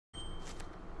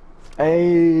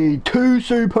Hey, 2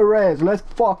 super rares. Let's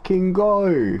fucking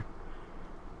go.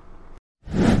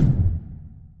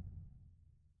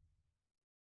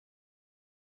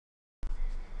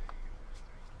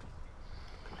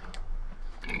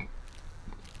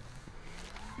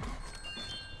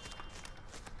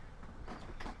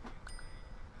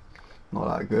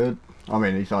 Not that good. I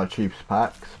mean, these are cheapest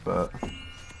packs, but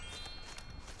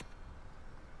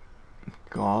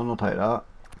go on, I'll take that.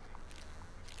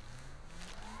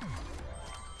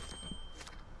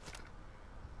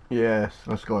 Yes,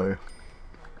 let's go.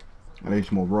 I need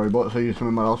some more robots. I used them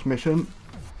in my last mission.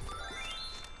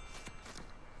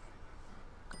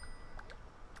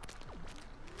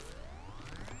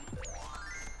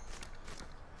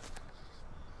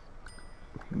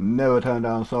 Never turn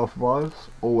down self-revives.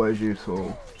 Always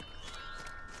useful.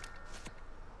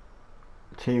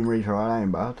 Team retry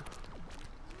ain't bad.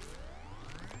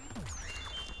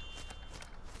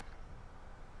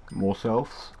 More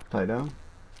selfs. Take down.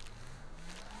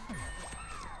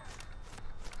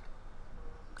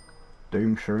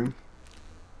 Doom shroom.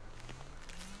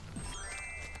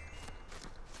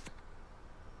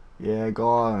 Yeah, go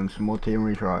on. Some more team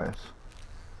retries.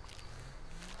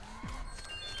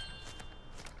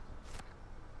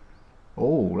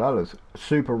 Oh, that is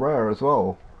super rare as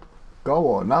well.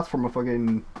 Go on, that's from a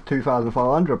fucking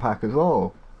 2,500 pack as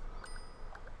well.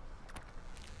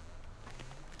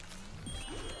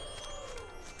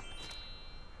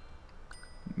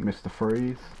 Mr.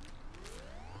 Freeze.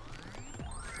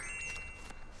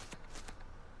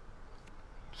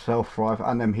 Self-thrive,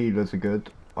 and them healers are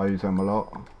good. I use them a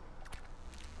lot.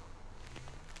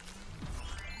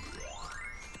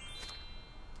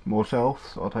 More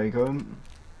selfs, I'll take them.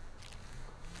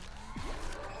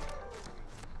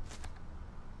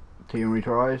 Team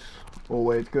retries,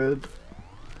 always good.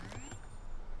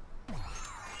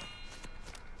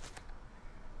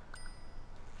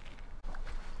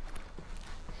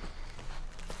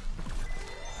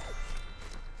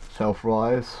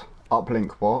 Self-rise,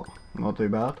 uplink bot, not too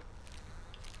bad.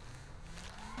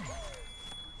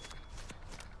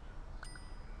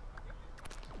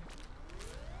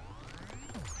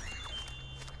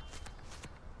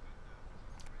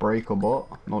 Breaker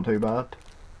bot, not too bad.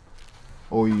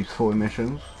 All useful in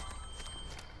missions.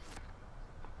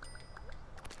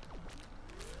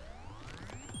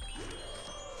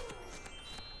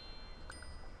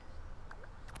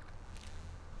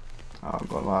 I've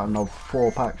got like another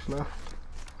 4 packs left.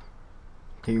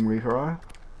 Team retry.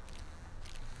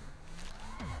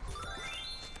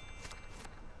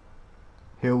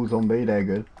 Heal zombie, they're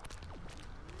good.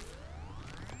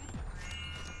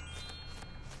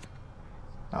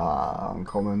 Ah,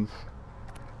 uncommons.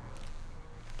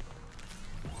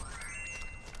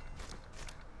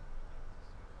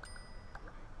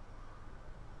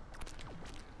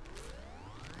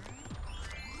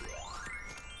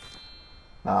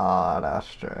 Ah, that's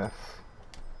stress.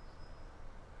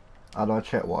 How do I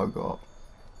check what I got?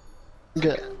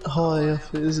 Get high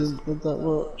if it isn't that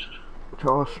much.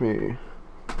 Trust me.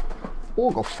 Oh,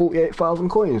 I got 48,000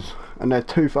 coins, and they're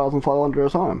 2,500 a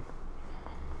time.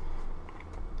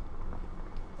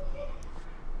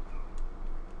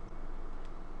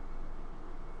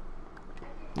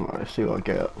 Alright, let's see what I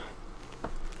get.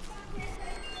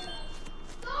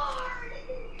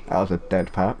 That was a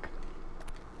dead pack.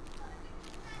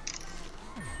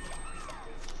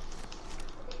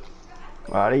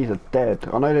 These are dead.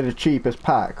 I know they're the cheapest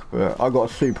pack, but I got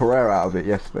a super rare out of it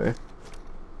yesterday.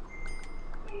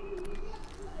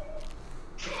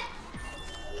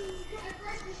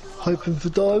 Hoping for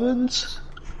diamonds?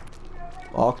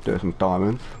 I could do some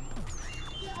diamonds.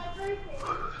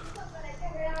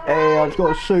 Hey, I just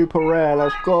got a super rare,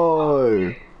 let's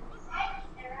go!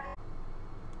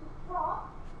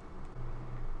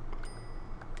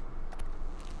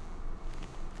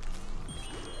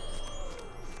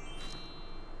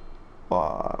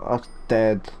 Oh, that's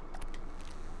dead.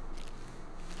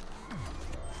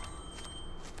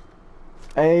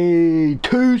 Hey,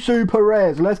 2 super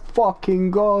rares, let's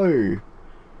fucking go!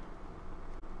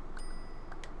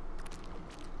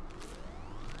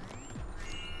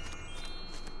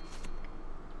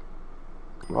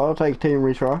 I'll take team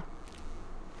retry.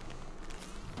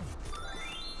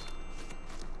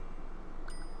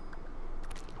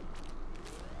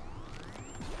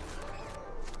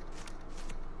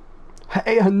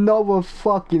 Hey, another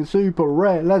fucking super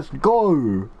rare, let's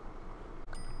go!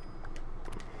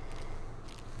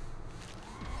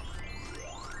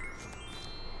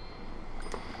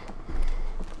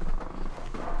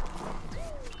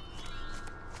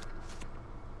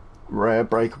 Rare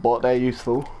breaker bot, they're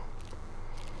useful.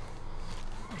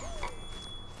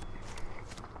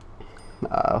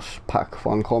 Pack of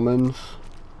uncommons.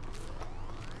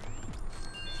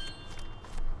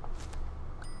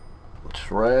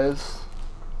 It's rares.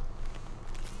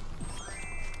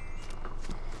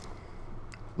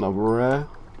 Another rare.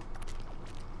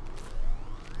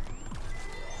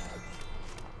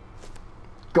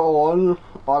 Go on,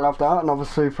 I'll have that, another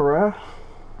super rare.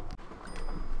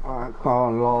 Alright, come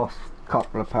on, last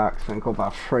couple of packs, I think got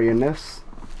about 3 in this.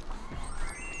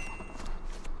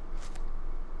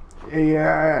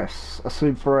 Yes, a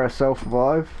super rare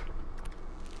self-revive.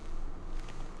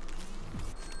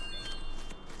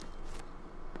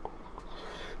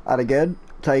 And again,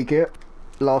 take it,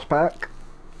 last pack.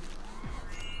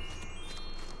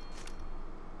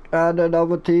 And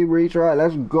another team retry,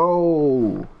 let's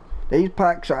go! These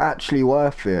packs are actually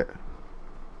worth it.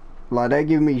 Like, they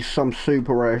give me some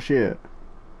super rare shit.